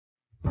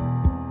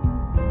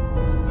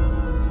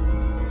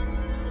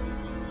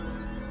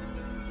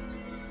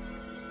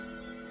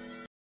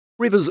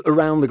Rivers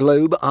around the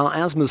globe are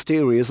as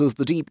mysterious as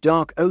the deep,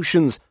 dark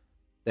oceans.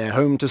 They're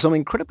home to some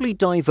incredibly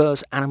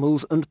diverse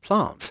animals and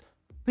plants.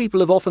 People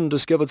have often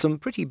discovered some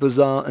pretty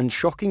bizarre and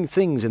shocking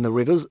things in the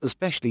rivers,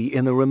 especially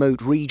in the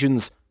remote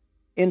regions.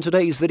 In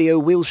today's video,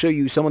 we'll show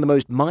you some of the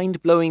most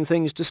mind-blowing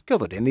things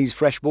discovered in these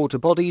freshwater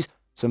bodies,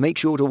 so make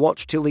sure to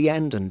watch till the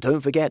end and don't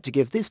forget to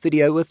give this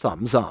video a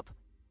thumbs up.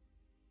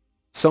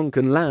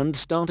 Sunken land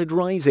started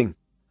rising.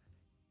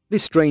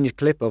 This strange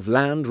clip of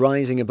land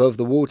rising above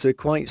the water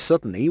quite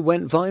suddenly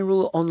went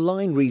viral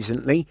online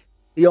recently.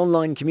 The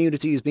online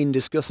community has been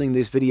discussing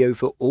this video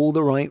for all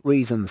the right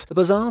reasons. The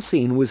bizarre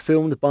scene was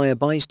filmed by a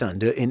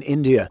bystander in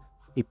India.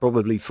 He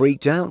probably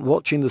freaked out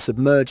watching the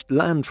submerged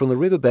land from the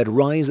riverbed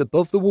rise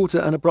above the water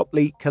and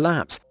abruptly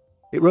collapse.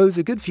 It rose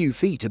a good few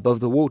feet above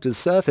the water's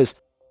surface.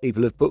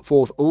 People have put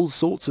forth all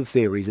sorts of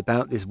theories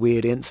about this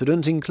weird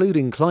incident,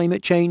 including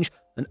climate change,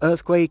 an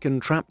earthquake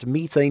and trapped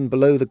methane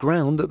below the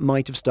ground that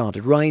might have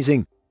started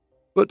rising.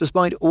 But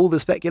despite all the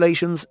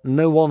speculations,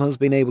 no one has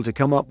been able to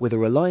come up with a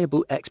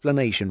reliable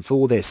explanation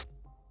for this.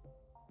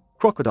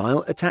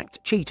 Crocodile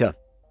attacked cheetah.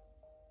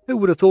 Who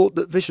would have thought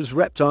that vicious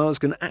reptiles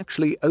can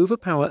actually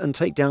overpower and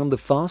take down the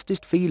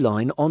fastest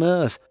feline on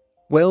Earth?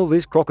 Well,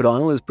 this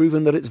crocodile has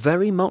proven that it's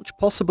very much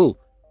possible.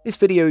 This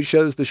video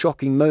shows the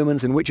shocking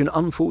moments in which an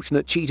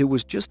unfortunate cheetah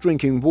was just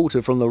drinking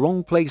water from the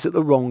wrong place at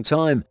the wrong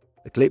time.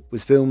 The clip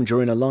was filmed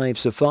during a live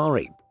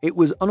safari. It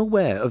was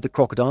unaware of the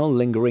crocodile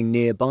lingering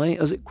nearby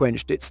as it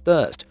quenched its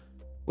thirst.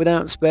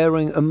 Without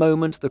sparing a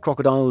moment, the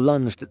crocodile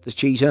lunged at the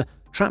cheetah,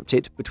 trapped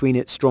it between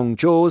its strong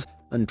jaws,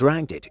 and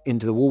dragged it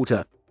into the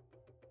water.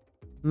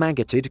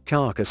 Maggoted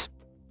carcass.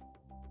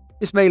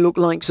 This may look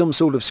like some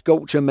sort of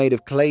sculpture made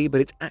of clay,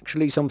 but it's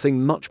actually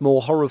something much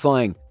more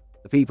horrifying.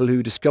 The people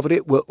who discovered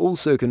it were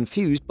also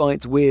confused by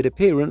its weird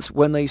appearance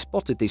when they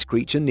spotted this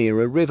creature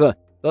near a river.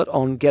 But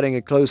on getting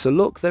a closer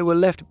look, they were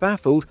left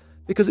baffled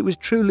because it was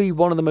truly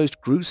one of the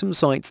most gruesome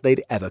sights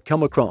they'd ever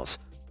come across.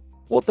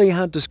 What they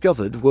had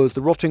discovered was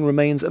the rotting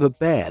remains of a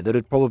bear that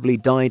had probably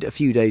died a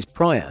few days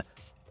prior.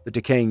 The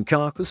decaying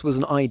carcass was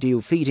an ideal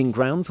feeding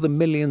ground for the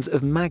millions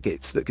of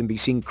maggots that can be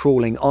seen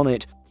crawling on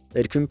it.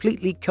 They'd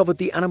completely covered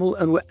the animal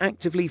and were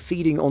actively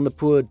feeding on the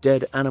poor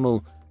dead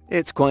animal.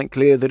 It's quite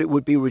clear that it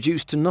would be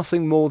reduced to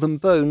nothing more than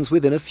bones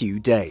within a few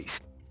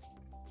days.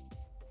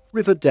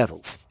 River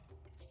devils.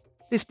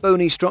 This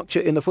bony structure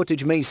in the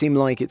footage may seem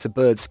like it's a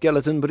bird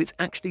skeleton, but it's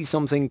actually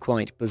something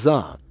quite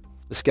bizarre.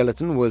 The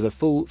skeleton was a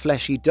full,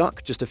 fleshy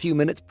duck just a few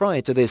minutes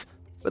prior to this,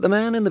 but the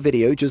man in the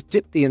video just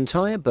dipped the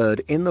entire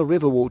bird in the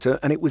river water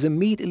and it was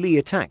immediately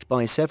attacked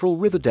by several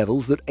river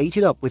devils that ate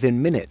it up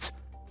within minutes.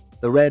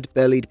 The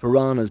red-bellied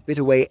piranhas bit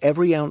away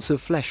every ounce of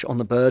flesh on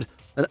the bird,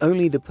 and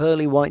only the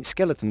pearly white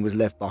skeleton was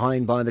left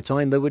behind by the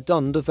time they were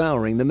done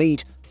devouring the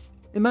meat.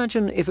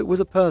 Imagine if it was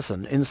a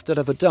person instead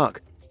of a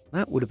duck.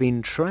 That would have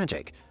been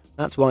tragic.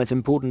 That's why it's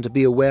important to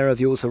be aware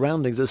of your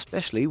surroundings,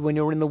 especially when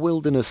you're in the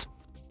wilderness.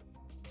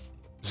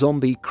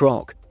 Zombie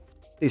croc.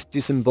 This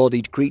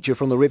disembodied creature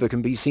from the river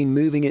can be seen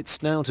moving its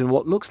snout in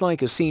what looks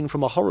like a scene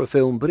from a horror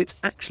film, but it's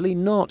actually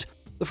not.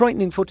 The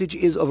frightening footage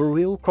is of a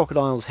real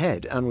crocodile's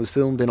head and was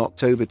filmed in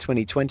October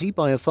 2020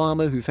 by a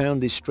farmer who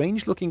found this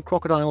strange-looking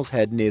crocodile's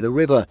head near the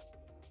river.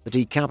 The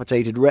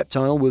decapitated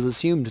reptile was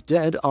assumed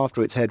dead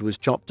after its head was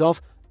chopped off,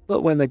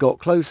 but when they got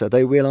closer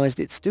they realized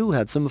it still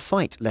had some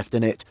fight left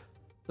in it.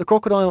 The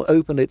crocodile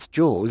opened its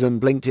jaws and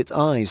blinked its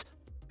eyes.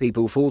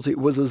 People thought it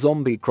was a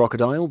zombie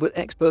crocodile, but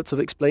experts have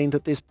explained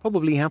that this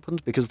probably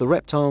happened because the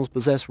reptiles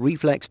possess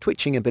reflex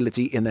twitching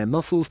ability in their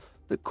muscles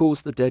that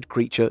caused the dead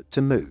creature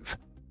to move.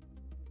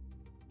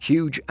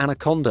 Huge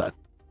anaconda.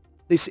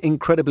 This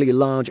incredibly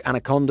large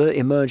anaconda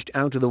emerged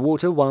out of the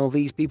water while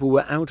these people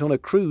were out on a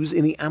cruise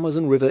in the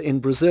Amazon River in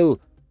Brazil.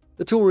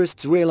 The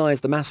tourists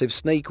realized the massive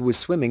snake was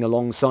swimming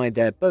alongside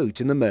their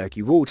boat in the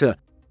murky water.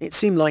 It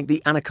seemed like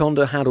the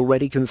anaconda had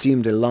already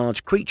consumed a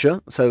large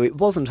creature, so it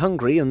wasn't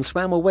hungry and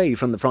swam away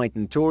from the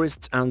frightened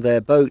tourists and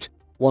their boat.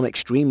 One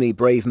extremely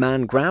brave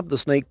man grabbed the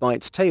snake by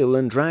its tail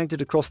and dragged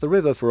it across the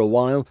river for a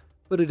while,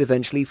 but it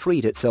eventually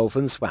freed itself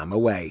and swam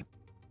away.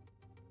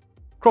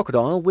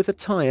 Crocodile with a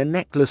tire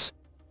necklace.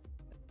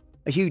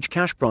 A huge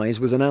cash prize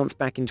was announced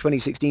back in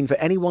 2016 for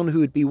anyone who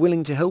would be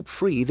willing to help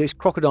free this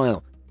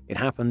crocodile. It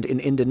happened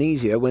in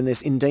Indonesia when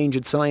this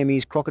endangered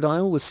Siamese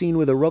crocodile was seen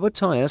with a rubber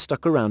tire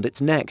stuck around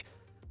its neck.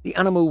 The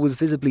animal was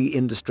visibly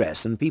in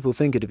distress and people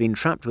think it had been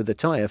trapped with the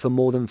tire for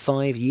more than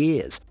 5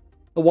 years.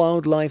 The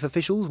wildlife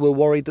officials were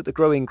worried that the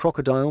growing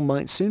crocodile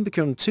might soon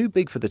become too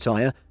big for the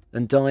tire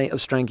and die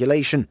of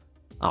strangulation.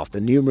 After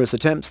numerous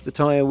attempts, the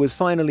tire was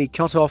finally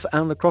cut off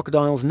and the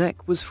crocodile's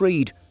neck was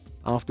freed.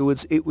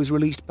 Afterwards, it was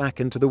released back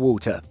into the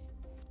water.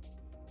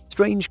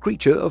 Strange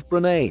creature of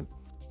Brunei.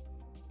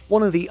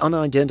 One of the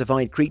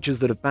unidentified creatures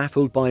that have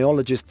baffled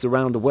biologists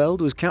around the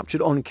world was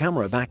captured on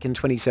camera back in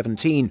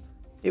 2017.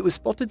 It was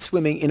spotted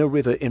swimming in a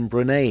river in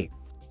Brunei.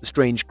 The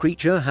strange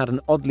creature had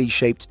an oddly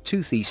shaped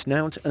toothy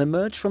snout and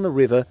emerged from the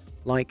river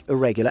like a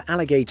regular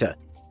alligator.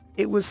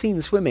 It was seen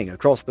swimming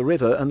across the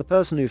river, and the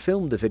person who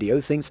filmed the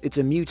video thinks it's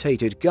a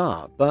mutated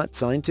gar, but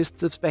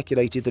scientists have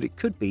speculated that it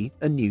could be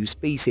a new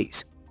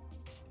species.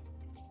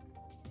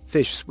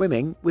 Fish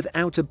swimming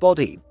without a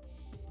body.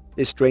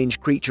 This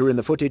strange creature in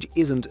the footage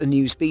isn't a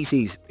new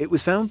species. It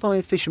was found by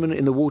a fisherman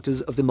in the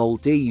waters of the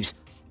Maldives.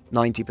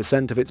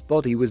 90% of its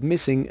body was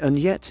missing, and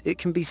yet it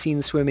can be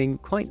seen swimming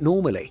quite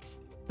normally.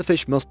 The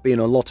fish must be in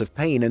a lot of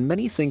pain, and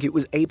many think it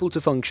was able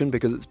to function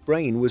because its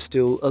brain was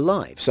still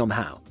alive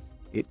somehow.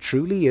 It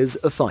truly is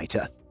a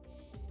fighter.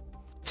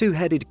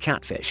 Two-headed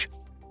catfish.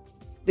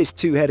 This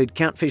two-headed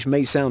catfish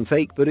may sound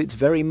fake, but it's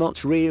very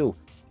much real.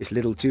 This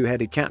little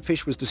two-headed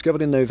catfish was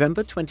discovered in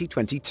November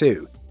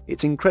 2022.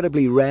 It's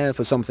incredibly rare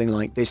for something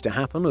like this to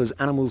happen, as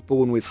animals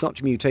born with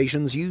such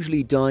mutations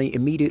usually die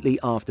immediately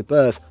after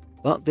birth,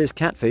 but this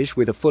catfish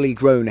with a fully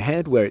grown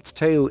head where its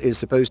tail is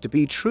supposed to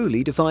be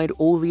truly defied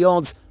all the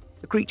odds.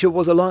 The creature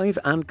was alive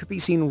and could be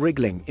seen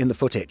wriggling in the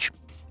footage.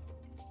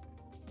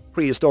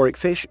 Prehistoric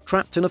fish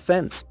trapped in a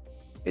fence.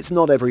 It's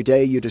not every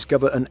day you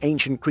discover an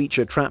ancient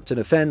creature trapped in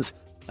a fence.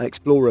 An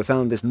explorer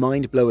found this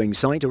mind-blowing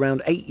sight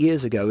around 8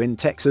 years ago in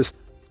Texas.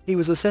 He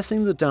was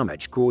assessing the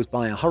damage caused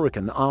by a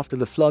hurricane after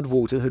the flood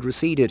water had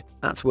receded.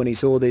 That's when he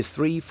saw this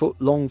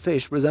 3-foot-long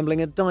fish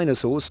resembling a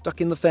dinosaur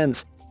stuck in the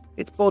fence.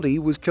 Its body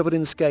was covered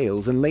in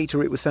scales, and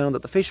later it was found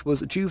that the fish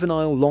was a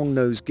juvenile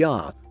long-nosed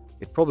gar.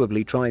 It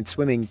probably tried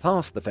swimming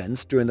past the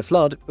fence during the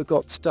flood but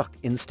got stuck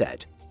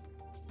instead.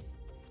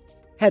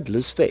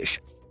 Headless fish.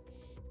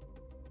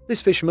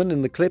 This fisherman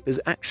in the clip is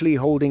actually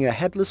holding a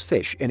headless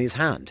fish in his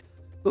hand.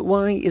 But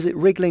why is it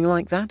wriggling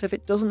like that if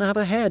it doesn't have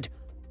a head?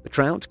 The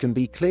trout can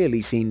be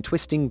clearly seen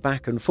twisting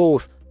back and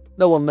forth.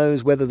 No one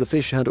knows whether the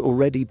fish had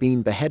already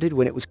been beheaded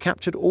when it was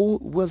captured, or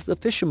was the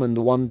fisherman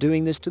the one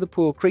doing this to the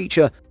poor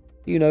creature.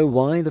 Do you know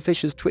why the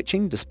fish is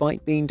twitching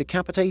despite being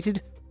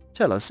decapitated?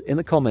 Tell us in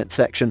the comment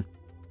section.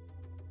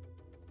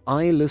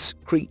 Eyeless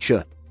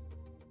creature.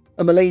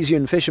 A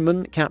Malaysian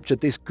fisherman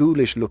captured this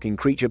ghoulish-looking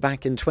creature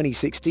back in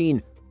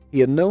 2016. He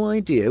had no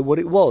idea what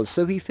it was,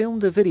 so he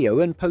filmed a video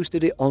and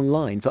posted it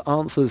online for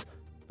answers.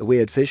 The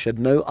weird fish had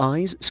no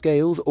eyes,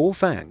 scales, or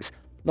fangs.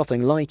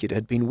 Nothing like it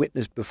had been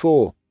witnessed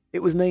before.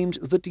 It was named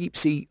the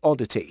deep-sea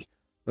oddity.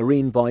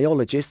 Marine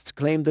biologists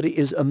claimed that it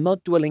is a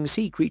mud-dwelling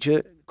sea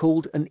creature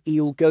called an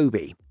eel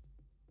goby.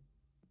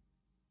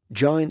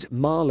 Giant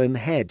marlin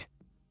head.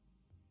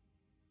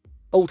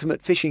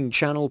 Ultimate Fishing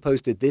Channel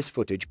posted this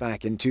footage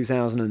back in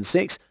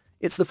 2006.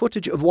 It's the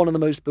footage of one of the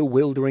most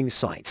bewildering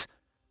sights.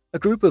 A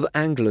group of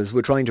anglers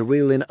were trying to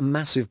reel in a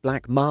massive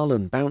black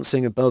marlin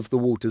bouncing above the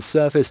water's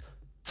surface.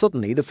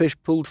 Suddenly, the fish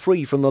pulled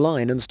free from the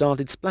line and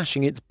started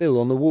splashing its bill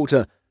on the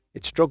water.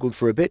 It struggled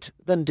for a bit,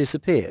 then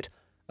disappeared.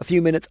 A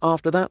few minutes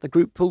after that, the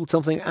group pulled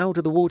something out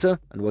of the water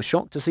and were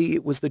shocked to see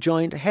it was the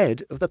giant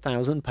head of the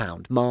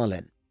 1,000-pound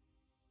marlin.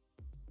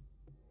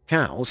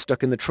 Cow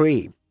stuck in the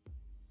tree.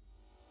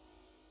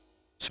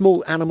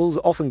 Small animals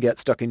often get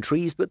stuck in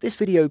trees, but this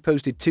video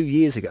posted 2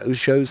 years ago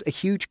shows a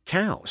huge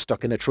cow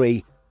stuck in a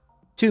tree.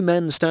 2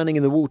 men standing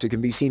in the water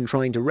can be seen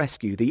trying to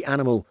rescue the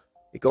animal.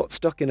 It got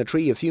stuck in a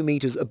tree a few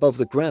meters above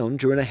the ground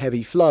during a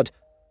heavy flood.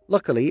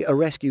 Luckily, a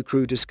rescue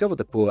crew discovered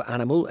the poor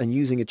animal, and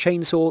using a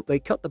chainsaw, they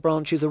cut the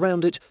branches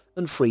around it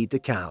and freed the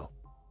cow.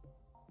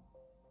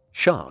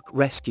 Shark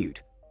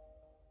rescued.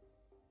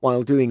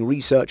 While doing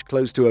research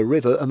close to a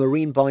river, a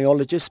marine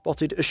biologist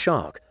spotted a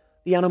shark.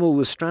 The animal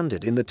was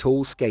stranded in the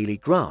tall, scaly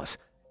grass.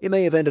 It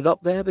may have ended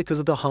up there because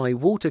of the high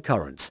water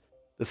currents.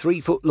 The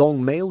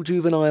 3-foot-long male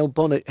juvenile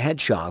bonnet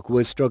head shark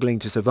was struggling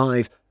to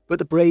survive, but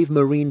the brave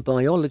marine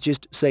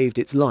biologist saved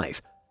its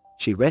life.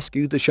 She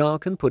rescued the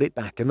shark and put it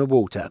back in the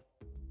water.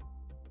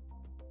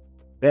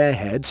 Bear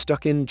head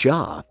stuck in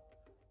jar.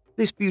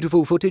 This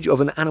beautiful footage of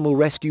an animal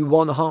rescue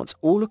won hearts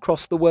all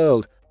across the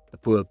world. The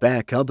poor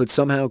bear cub had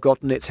somehow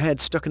gotten its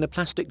head stuck in a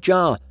plastic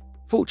jar.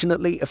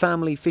 Fortunately, a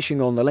family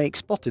fishing on the lake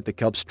spotted the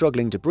cub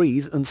struggling to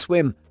breathe and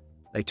swim.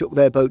 They took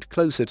their boat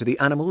closer to the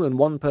animal, and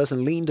one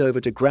person leaned over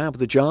to grab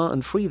the jar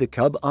and free the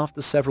cub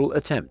after several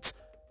attempts.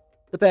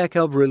 The bear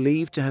cub,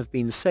 relieved to have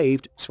been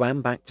saved,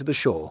 swam back to the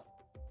shore.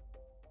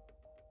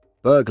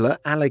 Boggler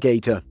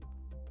alligator.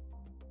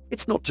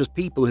 It's not just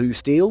people who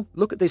steal.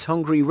 Look at this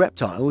hungry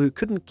reptile who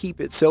couldn't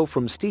keep itself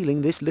from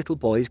stealing this little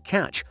boy's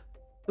catch.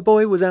 The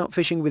boy was out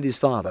fishing with his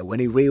father when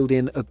he reeled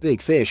in a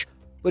big fish,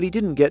 but he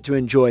didn't get to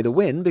enjoy the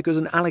win because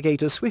an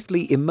alligator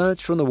swiftly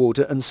emerged from the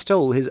water and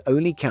stole his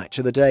only catch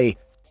of the day.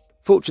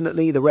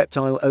 Fortunately, the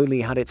reptile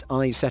only had its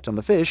eyes set on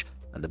the fish,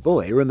 and the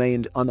boy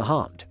remained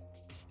unharmed.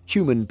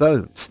 Human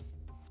bones.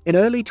 In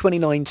early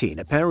 2019,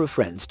 a pair of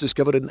friends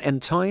discovered an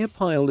entire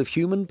pile of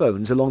human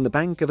bones along the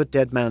bank of a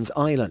dead man's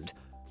island.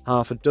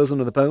 Half a dozen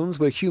of the bones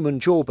were human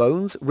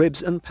jawbones,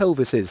 ribs and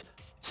pelvises.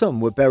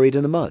 Some were buried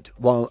in the mud,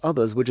 while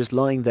others were just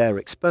lying there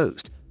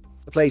exposed.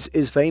 The place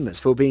is famous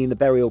for being the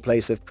burial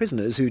place of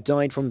prisoners who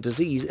died from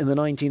disease in the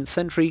 19th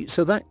century,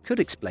 so that could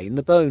explain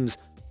the bones.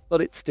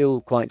 But it's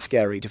still quite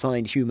scary to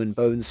find human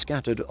bones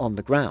scattered on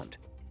the ground.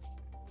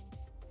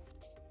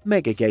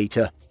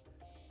 Megagator.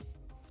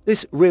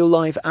 This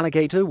real-life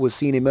alligator was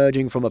seen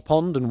emerging from a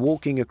pond and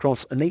walking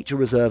across a nature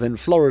reserve in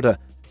Florida.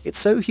 It's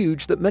so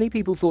huge that many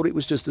people thought it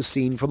was just a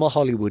scene from a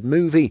Hollywood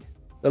movie.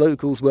 The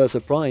locals were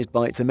surprised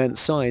by its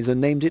immense size and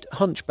named it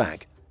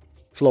Hunchback.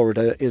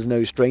 Florida is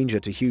no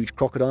stranger to huge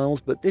crocodiles,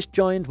 but this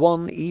giant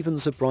one even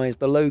surprised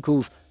the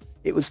locals.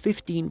 It was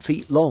 15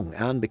 feet long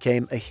and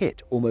became a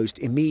hit almost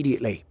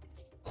immediately.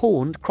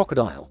 Horned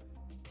crocodile.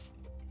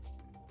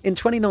 In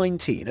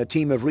 2019, a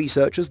team of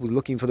researchers was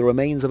looking for the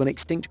remains of an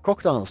extinct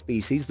crocodile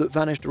species that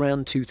vanished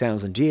around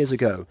 2,000 years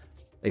ago.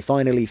 They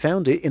finally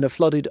found it in a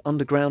flooded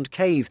underground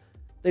cave.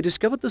 They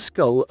discovered the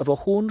skull of a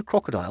horned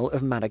crocodile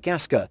of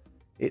Madagascar.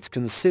 It's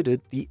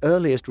considered the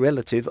earliest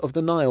relative of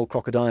the Nile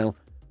crocodile.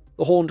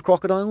 The horned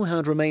crocodile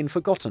had remained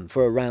forgotten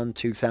for around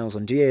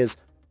 2,000 years.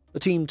 The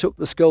team took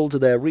the skull to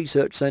their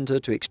research center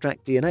to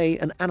extract DNA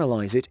and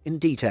analyze it in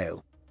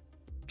detail.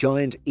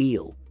 Giant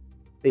eel.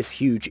 This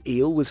huge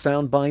eel was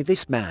found by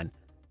this man.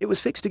 It was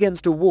fixed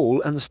against a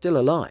wall and still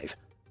alive.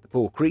 The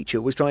poor creature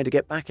was trying to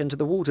get back into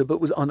the water but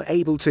was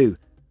unable to.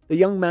 The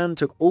young man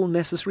took all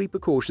necessary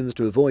precautions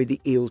to avoid the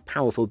eel's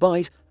powerful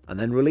bite and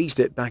then released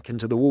it back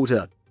into the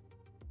water.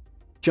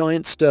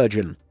 Giant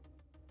sturgeon.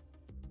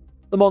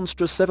 The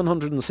monstrous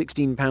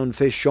 716-pound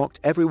fish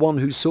shocked everyone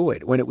who saw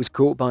it when it was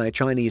caught by a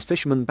Chinese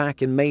fisherman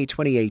back in May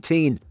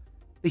 2018.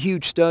 The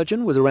huge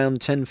sturgeon was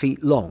around 10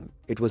 feet long.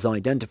 It was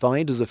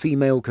identified as a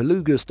female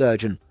Kaluga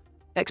sturgeon.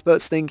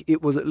 Experts think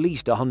it was at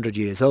least 100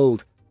 years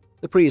old.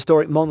 The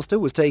prehistoric monster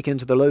was taken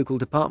to the local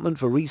department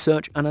for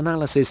research and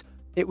analysis.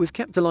 It was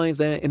kept alive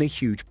there in a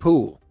huge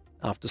pool.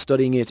 After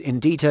studying it in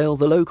detail,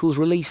 the locals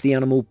released the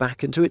animal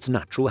back into its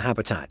natural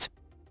habitat.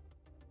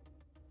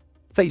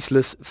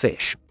 Faceless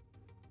fish.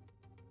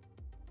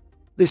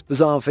 This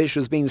bizarre fish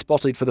has been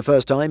spotted for the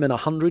first time in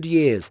 100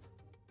 years.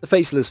 The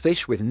faceless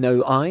fish with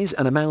no eyes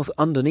and a mouth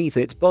underneath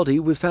its body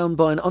was found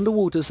by an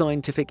underwater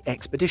scientific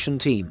expedition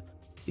team.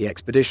 The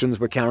expeditions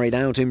were carried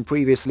out in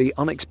previously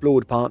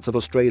unexplored parts of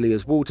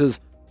Australia's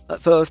waters.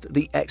 At first,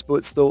 the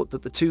experts thought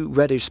that the two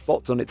reddish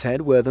spots on its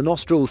head were the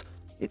nostrils.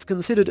 It's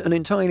considered an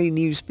entirely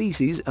new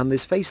species, and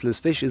this faceless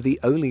fish is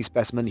the only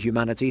specimen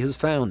humanity has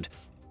found.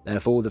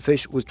 Therefore, the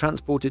fish was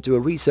transported to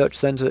a research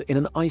center in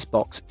an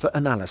icebox for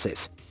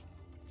analysis.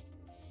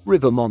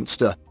 River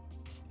monster.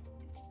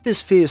 This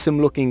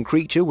fearsome-looking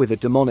creature with a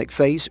demonic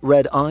face,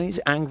 red eyes,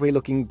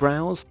 angry-looking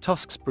brows,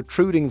 tusks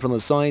protruding from the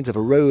sides of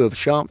a row of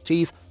sharp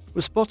teeth,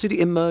 was spotted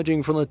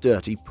emerging from a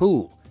dirty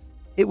pool.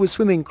 It was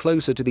swimming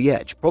closer to the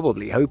edge,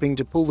 probably hoping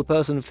to pull the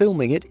person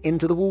filming it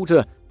into the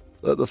water.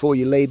 But before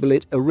you label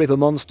it a river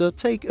monster,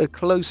 take a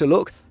closer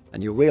look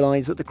and you'll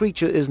realize that the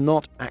creature is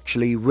not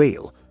actually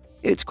real.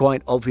 It's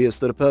quite obvious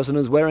that a person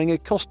is wearing a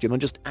costume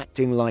and just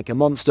acting like a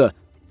monster.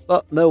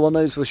 But no one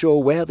knows for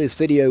sure where this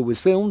video was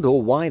filmed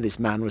or why this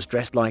man was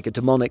dressed like a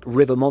demonic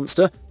river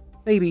monster.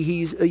 Maybe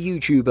he's a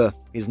YouTuber,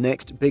 his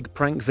next big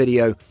prank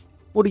video.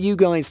 What do you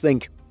guys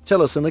think?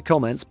 Tell us in the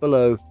comments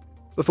below.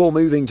 Before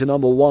moving to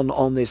number 1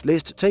 on this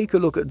list, take a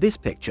look at this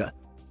picture.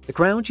 The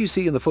crowd you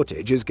see in the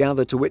footage is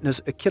gathered to witness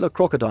a killer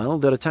crocodile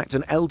that attacked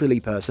an elderly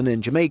person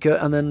in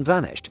Jamaica and then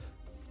vanished.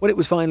 When it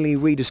was finally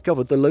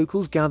rediscovered, the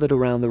locals gathered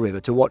around the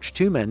river to watch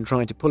two men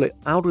try to pull it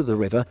out of the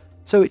river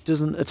so it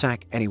doesn't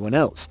attack anyone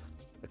else.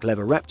 The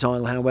clever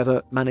reptile,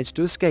 however, managed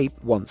to escape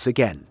once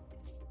again.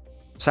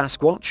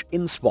 Sasquatch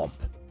in swamp.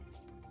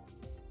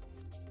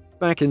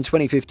 Back in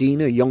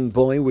 2015, a young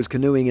boy was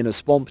canoeing in a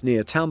swamp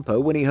near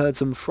Tampa when he heard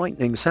some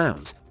frightening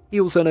sounds.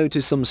 He also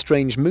noticed some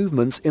strange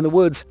movements in the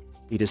woods.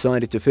 He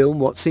decided to film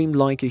what seemed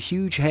like a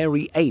huge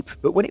hairy ape,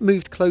 but when it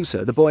moved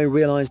closer, the boy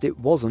realized it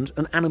wasn't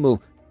an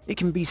animal. It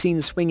can be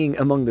seen swinging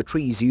among the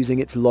trees using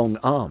its long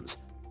arms.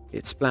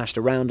 It splashed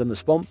around in the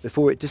swamp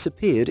before it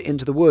disappeared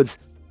into the woods.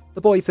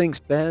 The boy thinks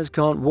bears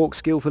can't walk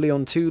skillfully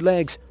on 2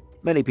 legs.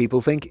 Many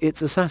people think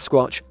it's a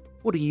Sasquatch.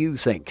 What do you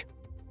think?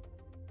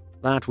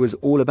 That was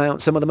all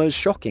about some of the most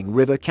shocking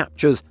river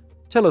captures.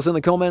 Tell us in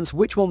the comments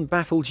which one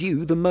baffled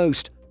you the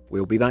most.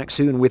 We'll be back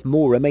soon with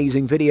more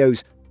amazing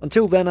videos.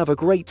 Until then, have a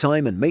great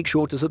time and make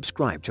sure to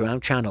subscribe to our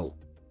channel.